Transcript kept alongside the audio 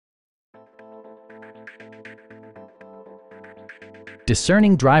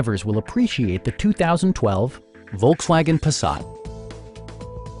Discerning drivers will appreciate the 2012 Volkswagen Passat.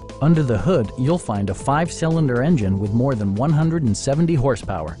 Under the hood, you'll find a 5-cylinder engine with more than 170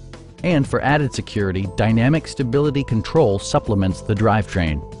 horsepower. And for added security, dynamic stability control supplements the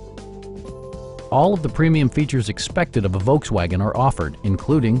drivetrain. All of the premium features expected of a Volkswagen are offered,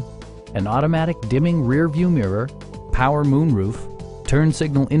 including an automatic dimming rear-view mirror, power moonroof, turn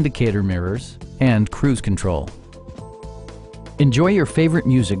signal indicator mirrors, and cruise control. Enjoy your favorite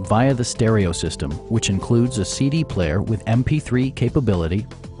music via the stereo system, which includes a CD player with MP3 capability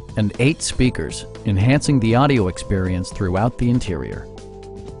and 8 speakers, enhancing the audio experience throughout the interior.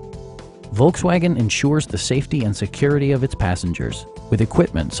 Volkswagen ensures the safety and security of its passengers with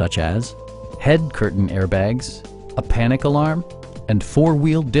equipment such as head curtain airbags, a panic alarm, and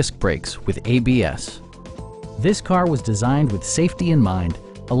 4-wheel disc brakes with ABS. This car was designed with safety in mind,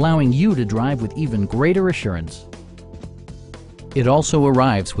 allowing you to drive with even greater assurance. It also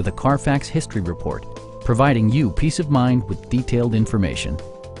arrives with a Carfax history report, providing you peace of mind with detailed information.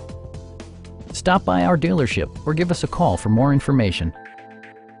 Stop by our dealership or give us a call for more information.